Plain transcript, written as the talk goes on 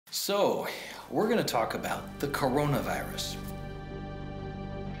So, we're going to talk about the coronavirus.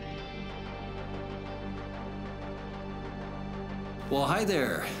 Well, hi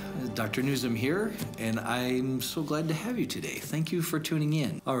there. Dr. Nuzum here, and I'm so glad to have you today. Thank you for tuning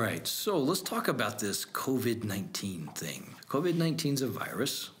in. All right, so let's talk about this COVID-19 thing. COVID-19 is a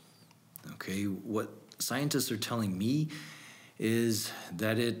virus. Okay, what scientists are telling me is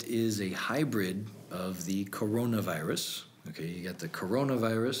that it is a hybrid of the coronavirus. Okay, you got the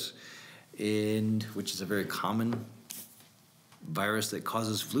coronavirus, which is a very common virus that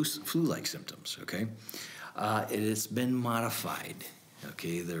causes flu-like symptoms, okay? It's been modified,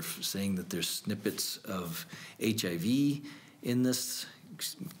 okay? They're saying that there's snippets of HIV in this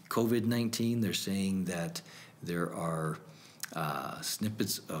COVID-19. They're saying that there are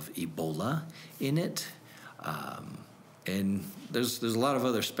snippets of Ebola in it. And there's a lot of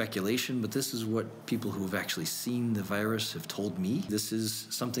other speculation, but this is what people who have actually seen the virus have told me. This is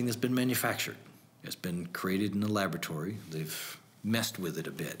something that's been manufactured. It's been created in a laboratory. They've messed with it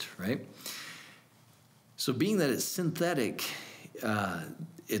a bit, right? So being that it's synthetic,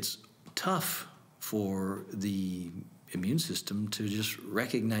 it's tough for the immune system to just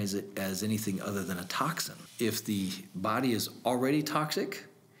recognize it as anything other than a toxin. If the body is already toxic,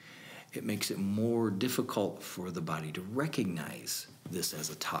 it makes it more difficult for the body to recognize this as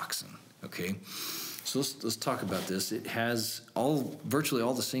a toxin, okay? So let's talk about this. It has virtually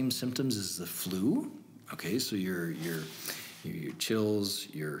all the same symptoms as the flu, okay? So your chills,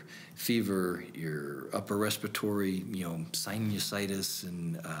 your fever, your upper respiratory, sinusitis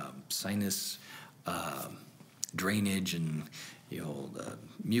and sinus drainage and, the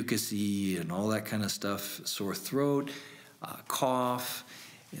mucousy and all that kind of stuff, sore throat, cough,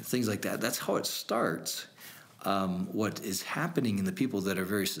 things like that. That's how it starts. What is happening in the people that are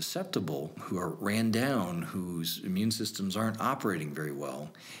very susceptible, who are ran down, whose immune systems aren't operating very well,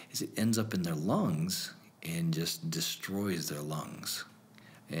 is it ends up in their lungs and just destroys their lungs.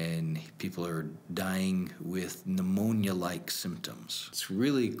 And people are dying with pneumonia-like symptoms. It's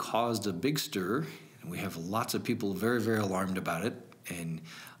really caused a big stir, and we have lots of people very, very alarmed about it, and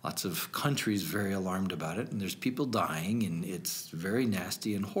lots of countries very alarmed about it, and there's people dying, and it's very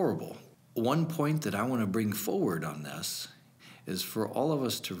nasty and horrible. One point that I want to bring forward on this is for all of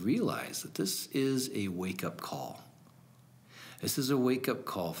us to realize that this is a wake-up call. This is a wake-up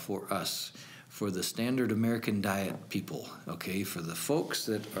call for us, for the standard American diet people, okay? For the folks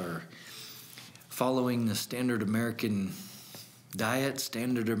that are following the standard American diet,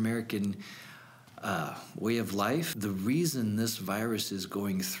 standard American way of life. The reason this virus is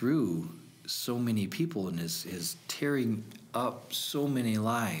going through so many people and is tearing up so many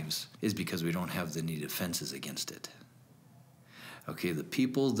lives is because we don't have the needed defenses against it. Okay, the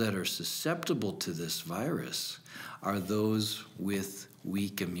people that are susceptible to this virus are those with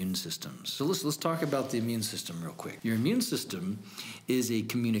weak immune systems. So let's talk about the immune system real quick. Your immune system is a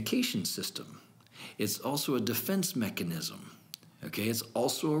communication system. It's also a defense mechanism. Okay, it's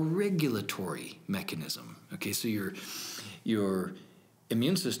also a regulatory mechanism. Okay, so your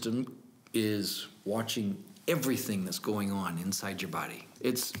immune system is watching everything that's going on inside your body.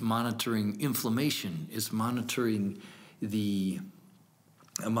 It's monitoring inflammation. It's monitoring the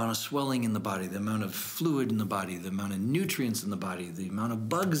amount of swelling in the body, the amount of fluid in the body, the amount of nutrients in the body, the amount of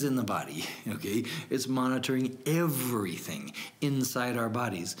bugs in the body, okay? It's monitoring everything inside our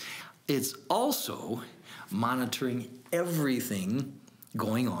bodies. It's also monitoring everything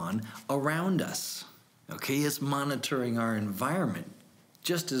going on around us, okay? It's monitoring our environment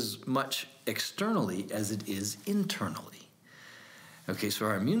just as much externally as it is internally. Okay, so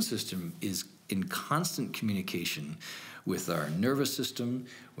our immune system is in constant communication with our nervous system,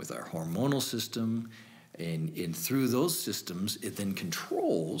 with our hormonal system, and through those systems, it then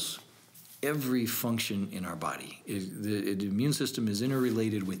controls every function in our body. The immune system is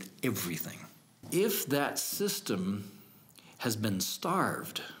interrelated with everything. If that system has been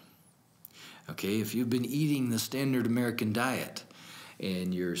starved, okay, if you've been eating the standard American diet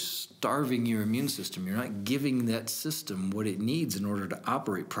and you're starving your immune system, you're not giving that system what it needs in order to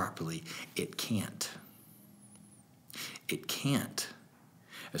operate properly, it can't. It can't.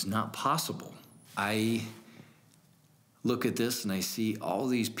 It's not possible. I look at this and I see all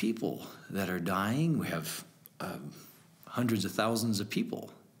these people that are dying. We have hundreds of thousands of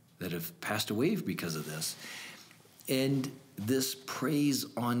people that have passed away because of this. And this preys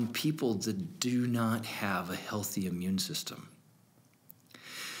on people that do not have a healthy immune system.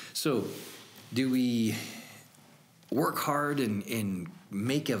 So, do we work hard and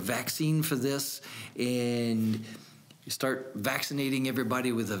make a vaccine for this and start vaccinating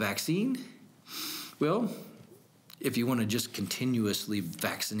everybody with a vaccine? Well, If you want to just continuously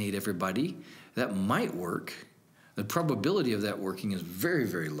vaccinate everybody, that might work. The probability of that working is very,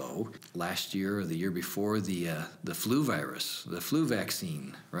 very low. Last year or the year before, the flu virus, the flu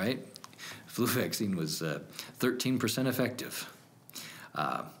vaccine, right? Flu vaccine was 13% effective.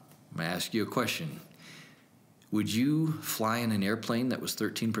 I'm going to ask you a question. Would you fly in an airplane that was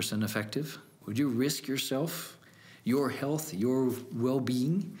 13% effective? Would you risk yourself, your health, your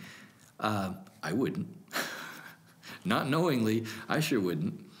well-being? I wouldn't. Not knowingly, I sure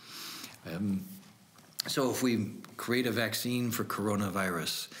wouldn't. So if we create a vaccine for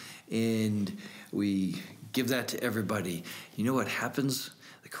coronavirus and we give that to everybody, you know what happens?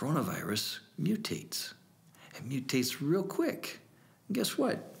 The coronavirus mutates. It mutates real quick. And guess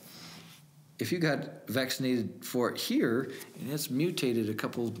what? If you got vaccinated for it here and it's mutated a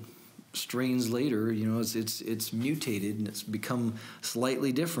couple strains later, you know, it's mutated and it's become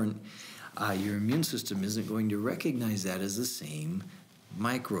slightly different, your immune system isn't going to recognize that as the same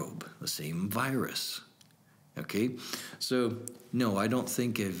microbe, the same virus. Okay? So, no, I don't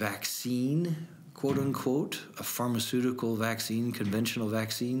think a vaccine, quote unquote, a pharmaceutical vaccine, conventional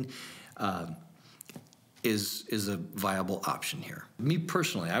vaccine, is a viable option here. Me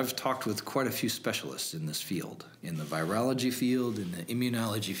personally, I've talked with quite a few specialists in this field, in the virology field, in the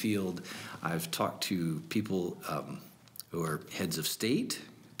immunology field. I've talked to people who are heads of state,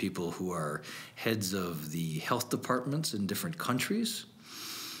 people who are heads of the health departments in different countries.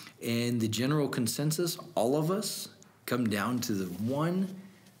 And the general consensus, all of us, come down to the one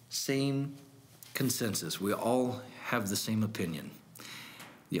same consensus. We all have the same opinion.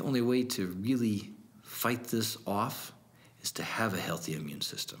 The only way to really fight this off is to have a healthy immune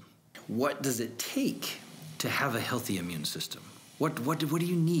system. What does it take to have a healthy immune system? What do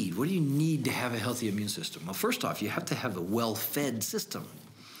you need? What do you need to have a healthy immune system? Well, first off, you have to have a well-fed system.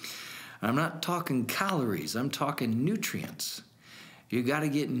 I'm not talking calories, I'm talking nutrients. You got to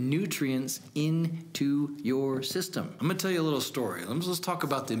get nutrients into your system. I'm going to tell you a little story. Let's talk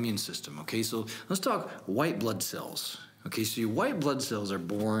about the immune system, okay? So let's talk white blood cells. Okay, so your white blood cells are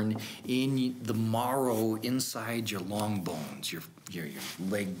born in the marrow inside your long bones, your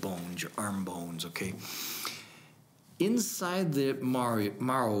leg bones, your arm bones, okay? Inside the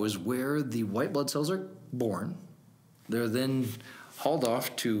marrow is where the white blood cells are born. They're then hauled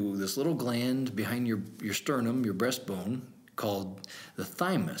off to this little gland behind your sternum, your breastbone, called the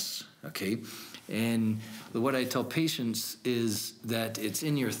thymus, okay? And what I tell patients is that it's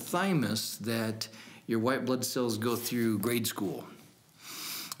in your thymus that your white blood cells go through grade school.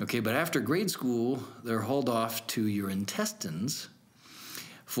 Okay, but after grade school, they're hauled off to your intestines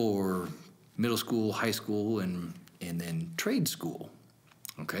for middle school, high school, and then trade school,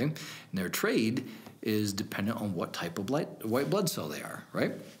 okay? And their trade is dependent on what type of white blood cell they are,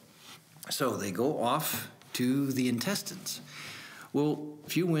 right? So they go off to the intestines. Well,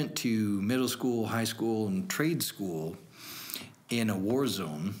 if you went to middle school, high school, and trade school in a war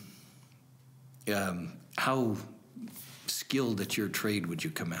zone, how skilled at your trade would you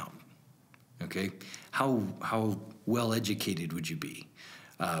come out? Okay, how well educated would you be?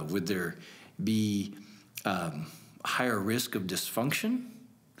 Would there be higher risk of dysfunction?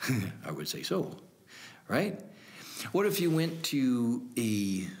 I would say so, right? What if you went to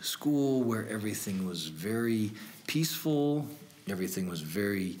a school where everything was very peaceful, everything was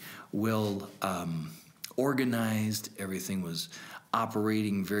very well organized, everything was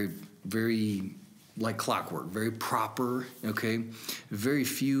operating very, very like clockwork, very proper, okay? Very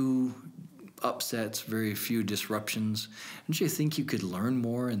few upsets, very few disruptions. Don't you think you could learn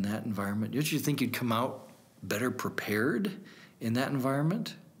more in that environment? Don't you think you'd come out better prepared in that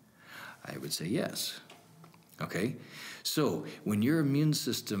environment? I would say yes. Okay, so when your immune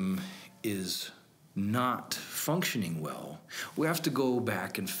system is not functioning well, we have to go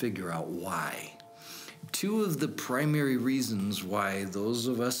back and figure out why. Two of the primary reasons why those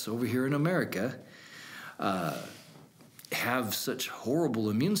of us over here in America have such horrible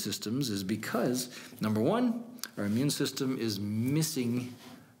immune systems is because, number one, our immune system is missing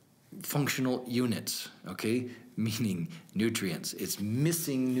functional units, okay? Meaning nutrients. It's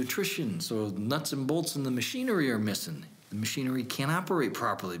missing nutrition, so nuts and bolts in the machinery are missing. The machinery can't operate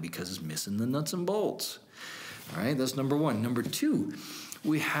properly because it's missing the nuts and bolts. All right, that's number one. Number two,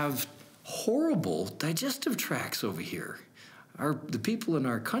 we have horrible digestive tracts over here. The people in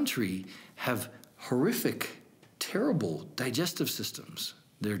our country have horrific, terrible digestive systems.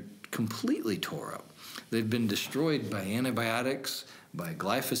 They're completely tore up. They've been destroyed by antibiotics, by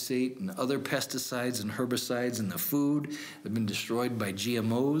glyphosate and other pesticides and herbicides in the food. They've been destroyed by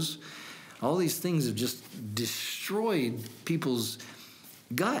GMOs. All these things have just destroyed people's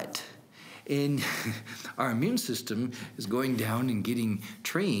gut. And our immune system is going down and getting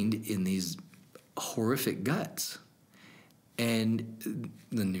trained in these horrific guts. And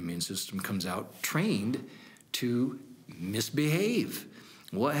the immune system comes out trained to misbehave.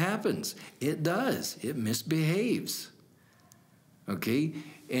 What happens? It does. It misbehaves. Okay?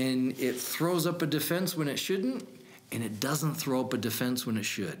 And it throws up a defense when it shouldn't, and it doesn't throw up a defense when it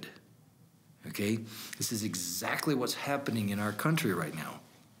should. Okay? This is exactly what's happening in our country right now.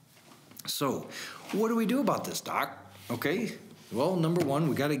 So, what do we do about this, Doc? Okay? Well, number one,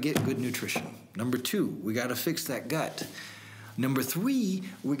 we got to get good nutrition. Number two, we got to fix that gut. Number three,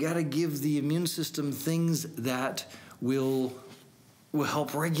 we got to give the immune system things that will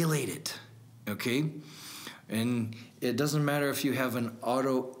help regulate it, okay? And it doesn't matter if you have an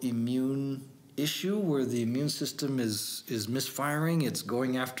autoimmune issue where the immune system is misfiring, it's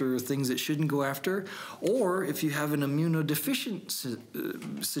going after things it shouldn't go after, or if you have an immunodeficient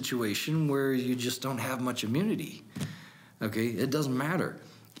situation where you just don't have much immunity, okay? It doesn't matter.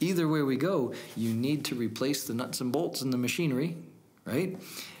 Either way we go, you need to replace the nuts and bolts in the machinery, right?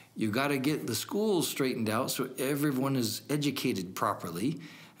 You got to get the schools straightened out so everyone is educated properly.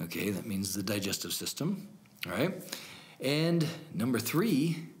 Okay, that means the digestive system, all right? And number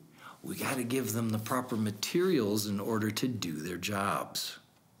three, we got to give them the proper materials in order to do their jobs.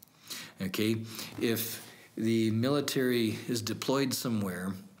 Okay, if the military is deployed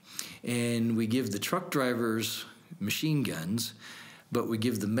somewhere and we give the truck drivers machine guns, but we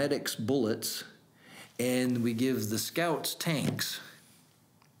give the medics bullets, and we give the scouts tanks.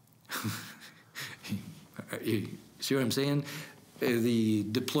 You see what I'm saying? The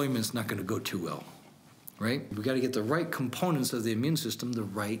deployment's not going to go too well, right? We got to get the right components of the immune system, the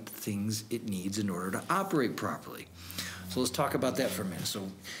right things it needs in order to operate properly. So let's talk about that for a minute.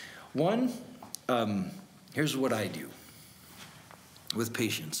 So one, here's what I do with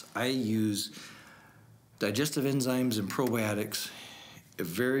patients. I use digestive enzymes and probiotics,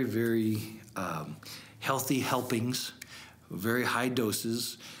 very, very healthy helpings, very high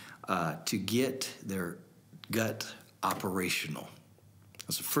doses to get their gut operational.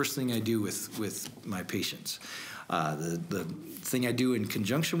 That's the first thing I do with my patients. The thing I do in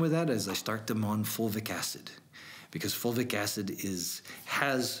conjunction with that is I start them on fulvic acid, because fulvic acid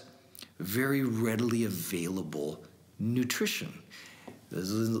has very readily available nutrition.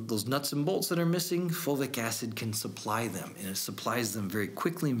 Those nuts and bolts that are missing, fulvic acid can supply them, and it supplies them very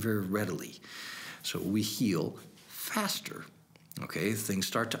quickly and very readily. So we heal faster. Okay, things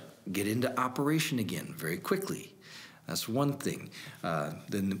start to get into operation again very quickly. That's one thing.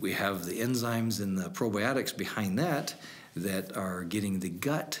 Then we have the enzymes and the probiotics behind that are getting the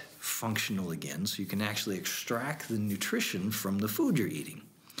gut functional again, so you can actually extract the nutrition from the food you're eating.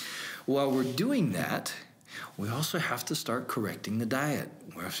 While we're doing that, we also have to start correcting the diet.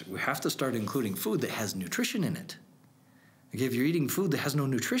 We have to start including food that has nutrition in it. Okay, if you're eating food that has no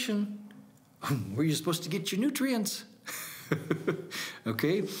nutrition, where are you supposed to get your nutrients?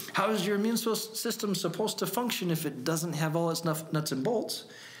 Okay, how is your immune system supposed to function if it doesn't have all its nuts and bolts?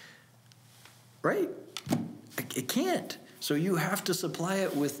 Right? It can't. So you have to supply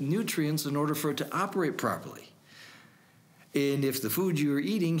it with nutrients in order for it to operate properly. And if the food you're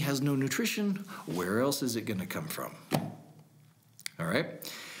eating has no nutrition, where else is it going to come from? All right?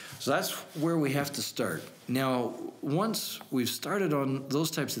 So that's where we have to start. Now, once we've started on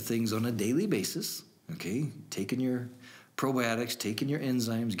those types of things on a daily basis, okay, taking your probiotics, taking your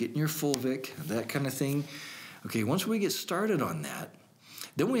enzymes, getting your fulvic, that kind of thing. Okay, once we get started on that,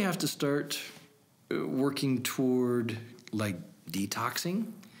 then we have to start working toward like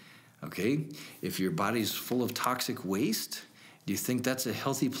detoxing. Okay, if your body's full of toxic waste, do you think that's a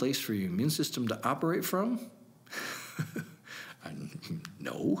healthy place for your immune system to operate from?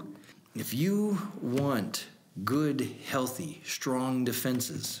 No. If you want good, healthy, strong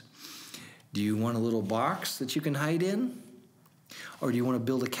defenses, do you want a little box that you can hide in? Or do you want to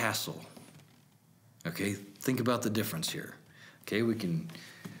build a castle? Okay, think about the difference here. Okay, we can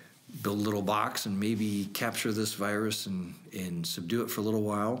build a little box and maybe capture this virus and subdue it for a little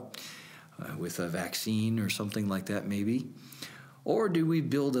while with a vaccine or something like that maybe. Or do we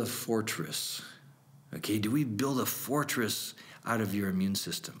build a fortress? Okay, do we build a fortress out of your immune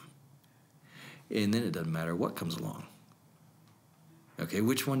system? And then it doesn't matter what comes along. Okay,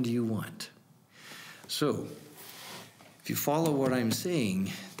 which one do you want? So, if you follow what I'm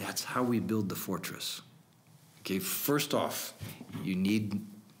saying, that's how we build the fortress. Okay, first off, you need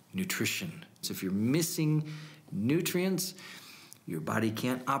nutrition. So if you're missing nutrients, your body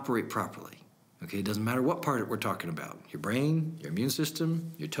can't operate properly. Okay, it doesn't matter what part we're talking about. Your brain, your immune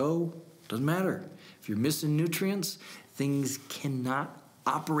system, your toe, doesn't matter. If you're missing nutrients, things cannot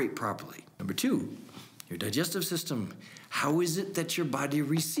operate properly. Number 2, your digestive system. How is it that your body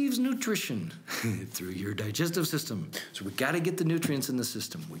receives nutrition? Through your digestive system. So we got to get the nutrients in the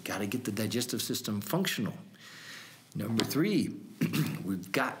system. We got to get the digestive system functional. Number 3,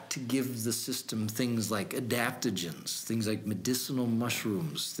 we've got to give the system things like adaptogens, things like medicinal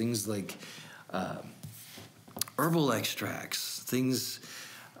mushrooms, things like herbal extracts, things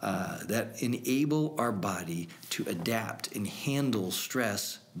that enable our body to adapt and handle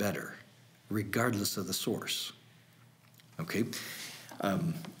stress better, regardless of the source. Okay?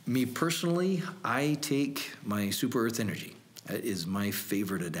 Me personally, I take my Super Earth Energy. That is my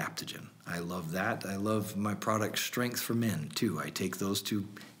favorite adaptogen. I love that. I love my product Strength for Men, too. I take those 2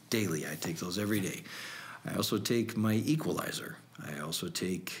 daily. I take those every day. I also take my Equalizer. I also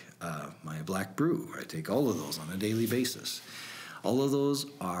take my Black Brew. I take all of those on a daily basis. All of those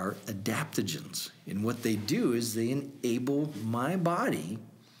are adaptogens. And what they do is they enable my body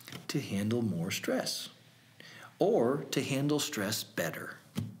to handle more stress or to handle stress better.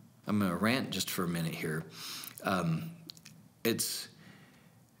 I'm going to rant just for a minute here. It's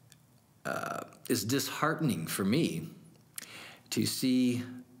disheartening for me to see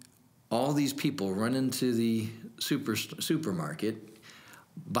all these people run into the supermarket,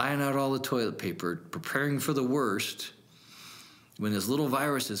 buying out all the toilet paper, preparing for the worst, when this little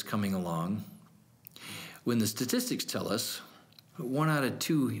virus is coming along, when the statistics tell us 1 out of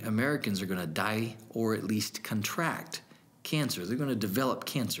 2 Americans are going to die or at least contract cancer. They're going to develop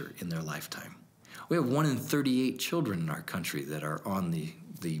cancer in their lifetime. We have 1 in 38 children in our country that are on the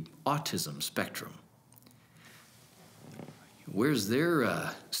autism spectrum. Where's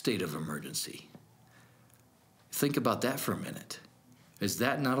their state of emergency? Think about that for a minute. Is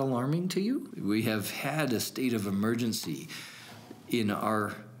that not alarming to you? We have had a state of emergency in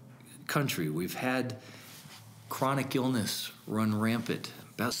our country. We've had chronic illness run rampant.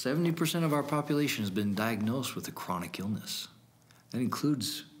 About 70% of our population has been diagnosed with a chronic illness. That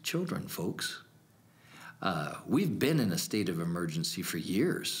includes children, folks. We've been in a state of emergency for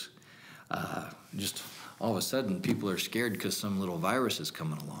years. Just all of a sudden, people are scared because some little virus is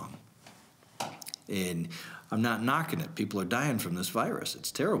coming along. And I'm not knocking it. People are dying from this virus.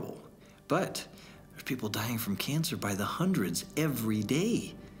 It's terrible. But there's people dying from cancer by the hundreds every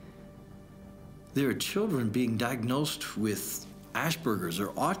day. There are children being diagnosed with Asperger's or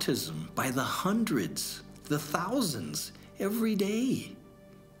autism by the hundreds, the thousands, every day.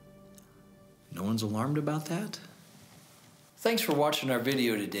 No one's alarmed about that? Thanks for watching our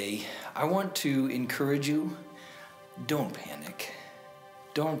video today. I want to encourage you, don't panic.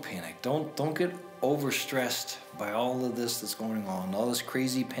 Don't panic. Don't get overstressed by all of this that's going on, all this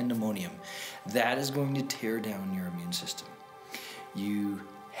crazy pandemonium. That is going to tear down your immune system. You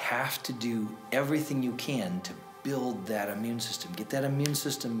have to do everything you can to build that immune system. Get that immune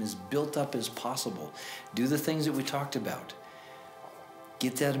system as built up as possible. Do the things that we talked about.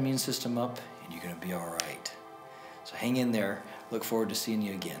 Get that immune system up and you're going to be all right. So hang in there. Look forward to seeing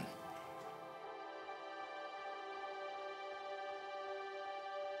you again.